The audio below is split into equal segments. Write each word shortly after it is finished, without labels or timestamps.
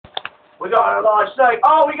We got a large snake.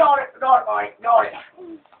 Oh, we got it, Mike. Got it.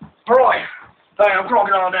 Roy. Hey, I'm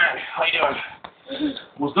Crocodile Dan. How you doing?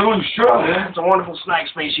 What's doing? Sure, man. It's a wonderful snake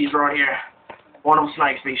species right here. Wonderful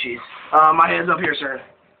snake species. My head's up here, sir.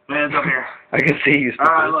 My head's up here. I can see you.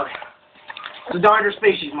 Alright, look. It's a dangerous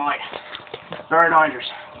species, Mike. Very dangerous.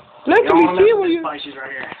 Look, You don't you see want what to you... mess with this species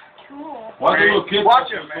right here. Why the little kids?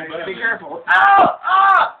 Watch him, man. Be careful.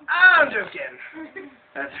 I'm just kidding.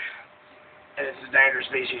 It's a dangerous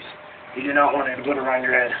species. You do not want to put it around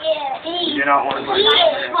your head. You do not want to put it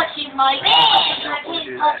around your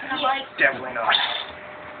head. Definitely not.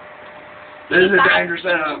 This is a dangerous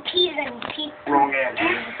setup. Wrong end.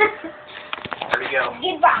 There we go.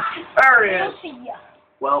 Goodbye. There it is. See ya.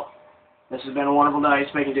 Well, this has been a wonderful day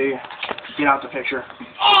speaking to you. Get out the picture.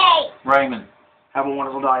 Hey! Raymond. Have a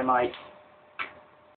wonderful day, mate.